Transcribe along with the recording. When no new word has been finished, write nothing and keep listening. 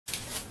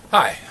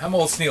Hi, I'm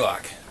Old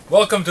Sneelock.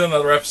 Welcome to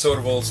another episode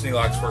of Old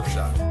Sneelock's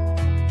Workshop.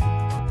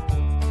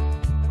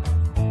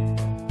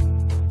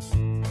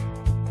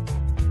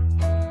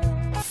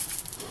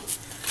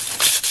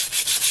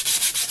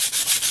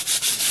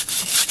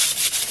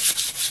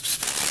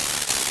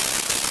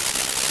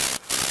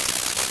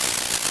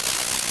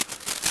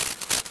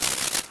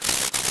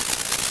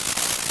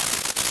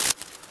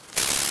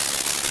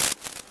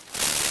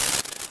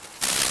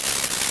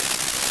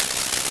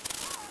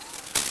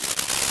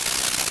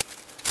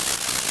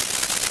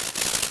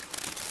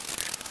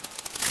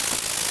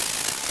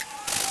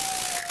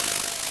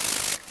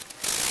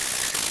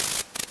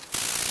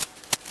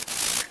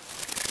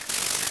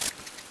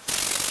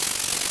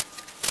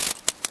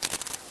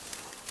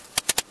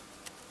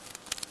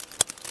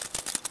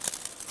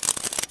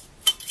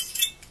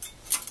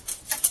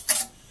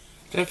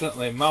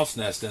 Definitely a mouse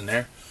nest in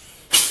there.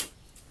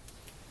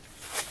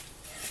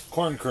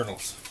 Corn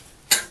kernels.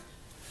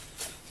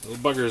 Little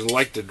buggers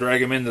like to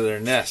drag them into their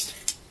nest.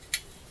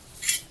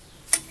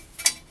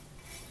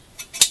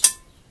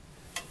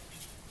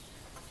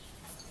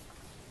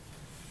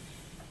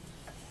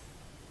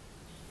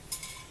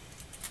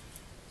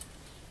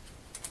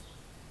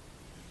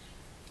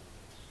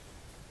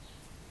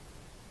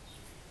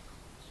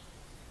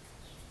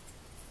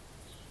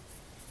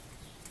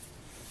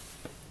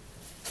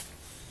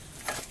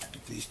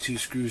 These two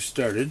screws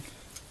started.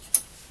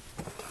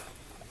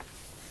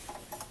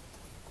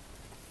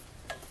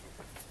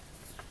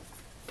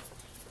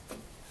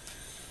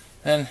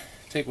 Then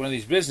take one of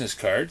these business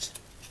cards.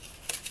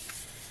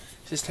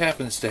 Just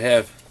happens to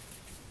have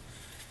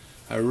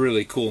a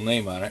really cool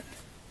name on it.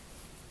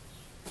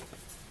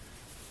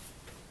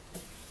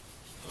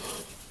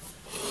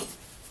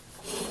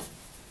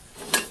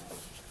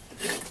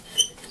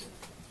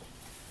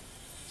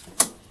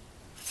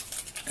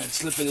 And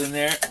slip it in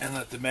there and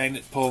let the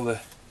magnet pull the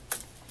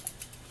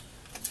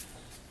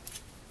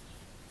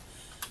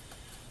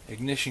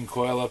ignition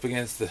coil up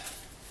against the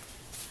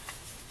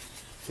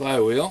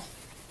flywheel.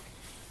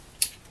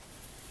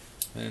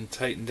 Then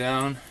tighten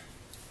down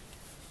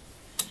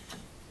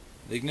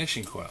the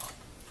ignition coil.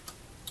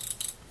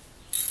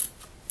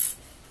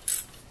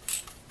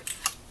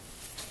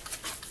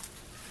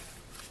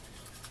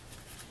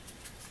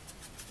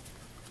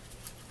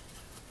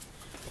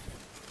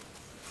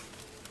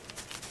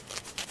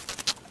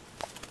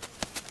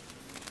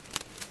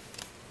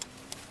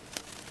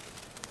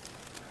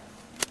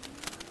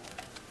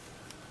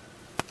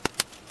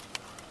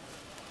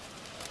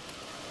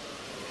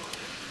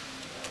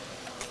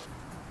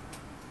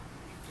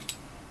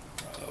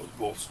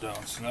 Bolts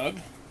down snug.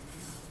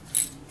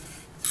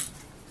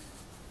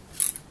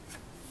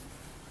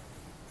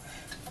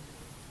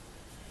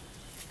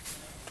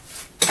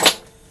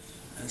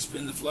 And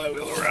spin the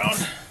flywheel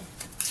around.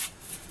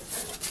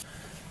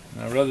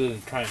 Now rather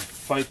than try and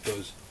fight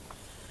those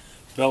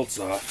belts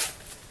off,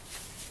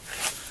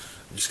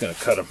 I'm just going to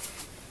cut them.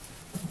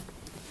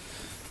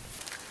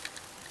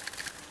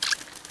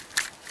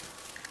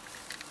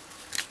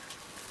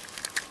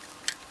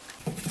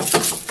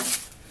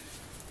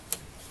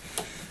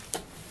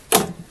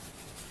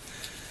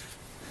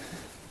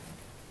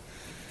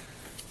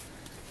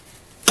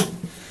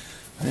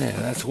 Yeah,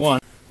 that's one.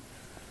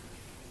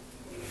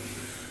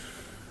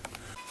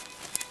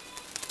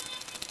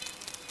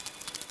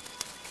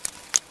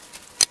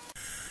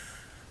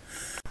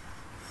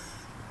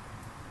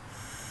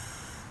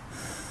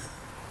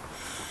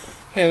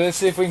 Okay, let's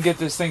see if we can get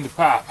this thing to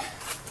pop.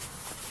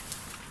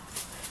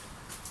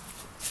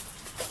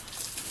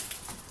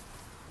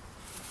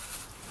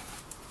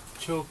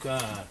 Choke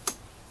on.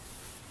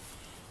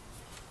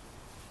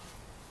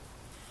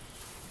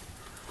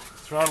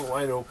 Throttle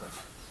wide open.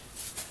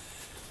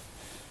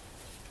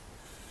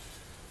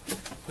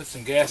 Put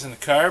some gas in the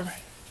carb.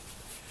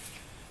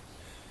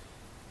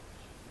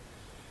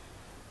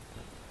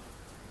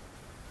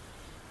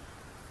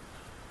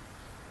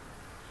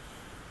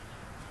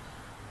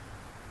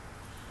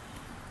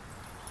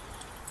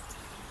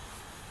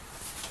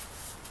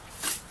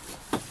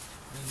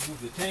 And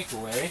move the tank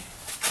away,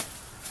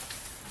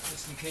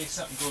 just in case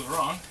something goes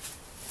wrong.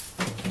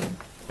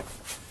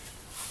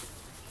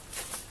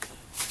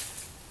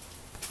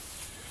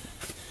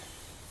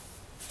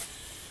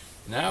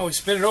 Now we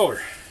spin it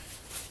over.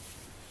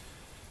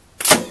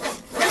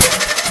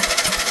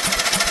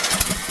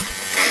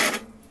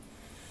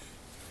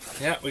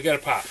 Yeah, we got a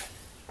pop.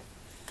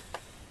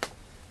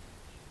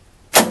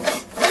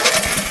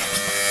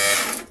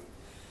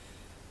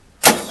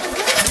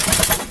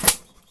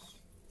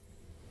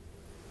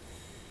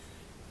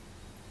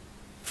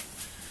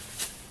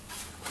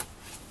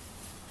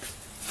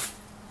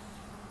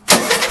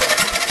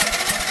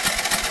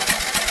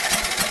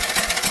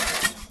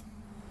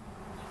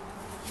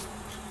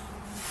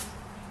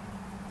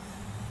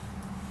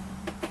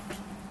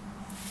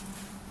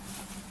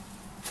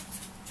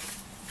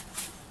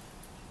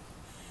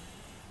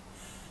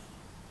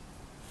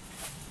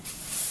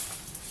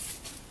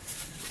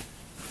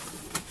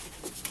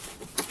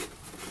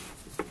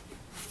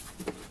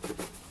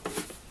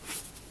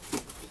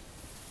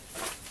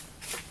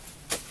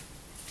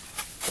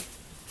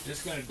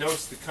 Just going to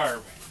dose the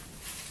carb.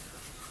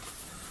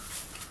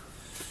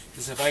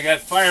 Because if I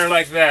got fire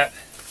like that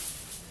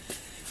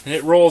and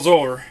it rolls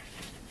over,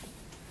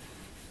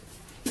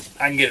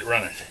 I can get it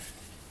running.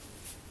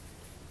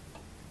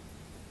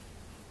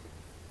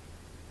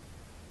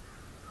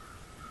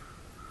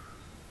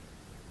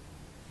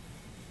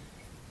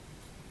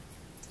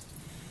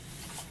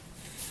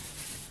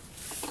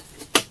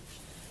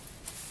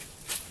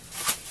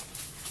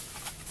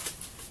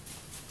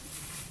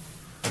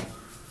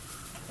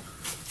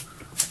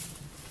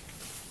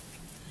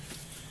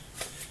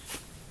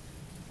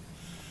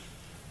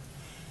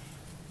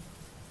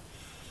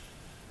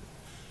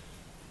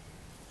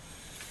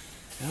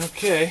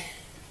 Okay.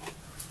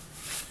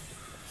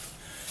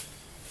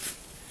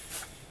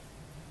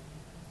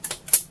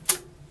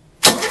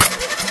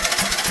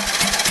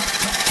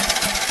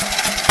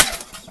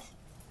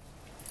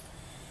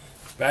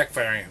 It's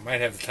backfiring.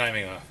 Might have the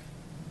timing off.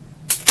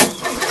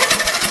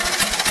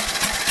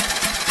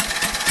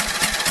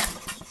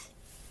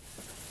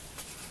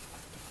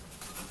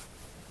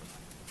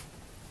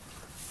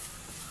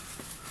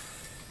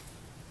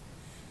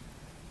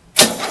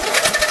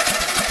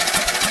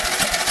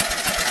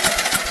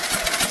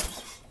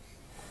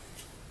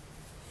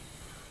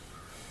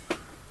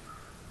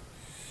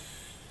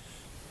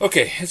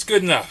 Okay, it's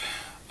good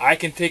enough. I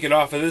can take it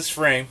off of this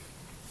frame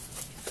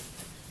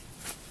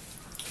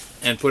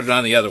and put it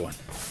on the other one.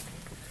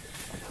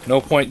 No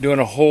point doing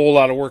a whole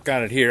lot of work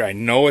on it here. I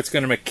know it's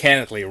going to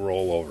mechanically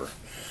roll over.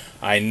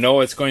 I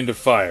know it's going to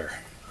fire.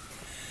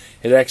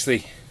 It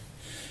actually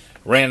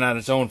ran on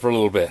its own for a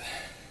little bit.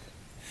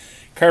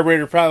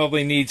 Carburetor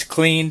probably needs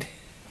cleaned.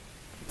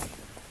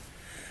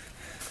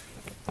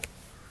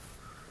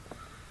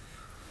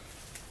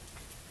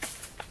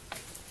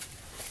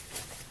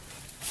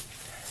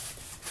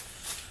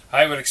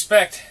 I would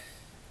expect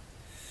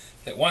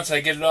that once I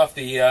get it off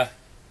the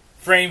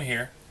frame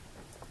here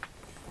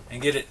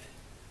and get it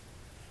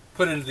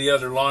put into the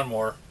other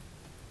lawnmower,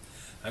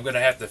 I'm going to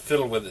have to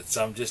fiddle with it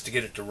some just to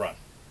get it to run.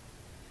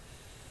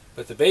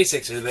 But the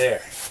basics are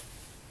there.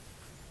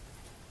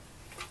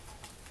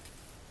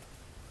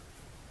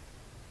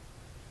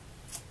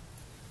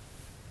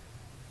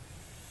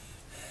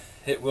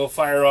 It will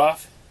fire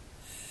off.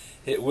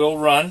 It will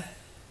run.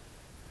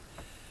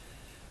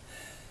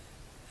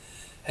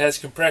 Has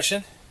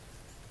compression.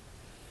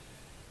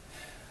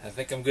 I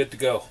think I'm good to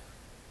go.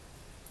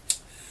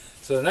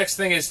 So the next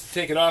thing is to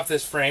take it off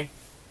this frame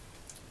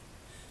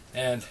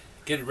and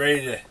get it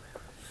ready to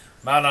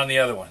mount on the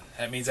other one.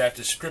 That means I have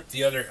to strip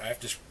the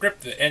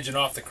engine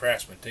off the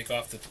Craftsman, take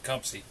off the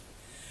Tecumseh,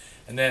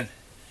 and then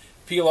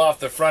peel off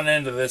the front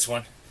end of this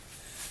one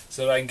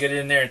so that I can get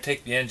in there and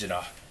take the engine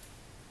off.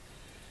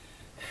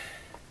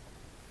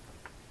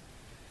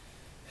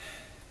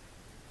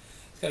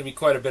 It's going to be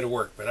quite a bit of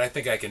work, but I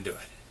think I can do it.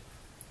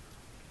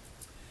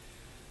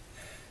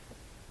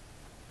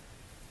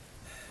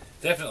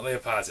 Definitely a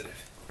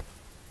positive.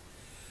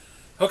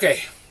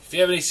 Okay, if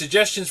you have any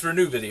suggestions for a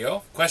new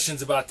video,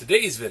 questions about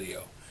today's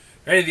video,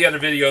 or any of the other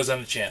videos on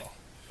the channel,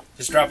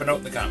 just drop a note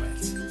in the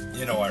comments.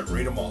 You know I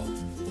read them all.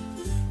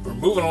 We're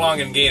moving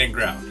along and gaining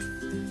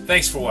ground.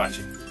 Thanks for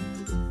watching.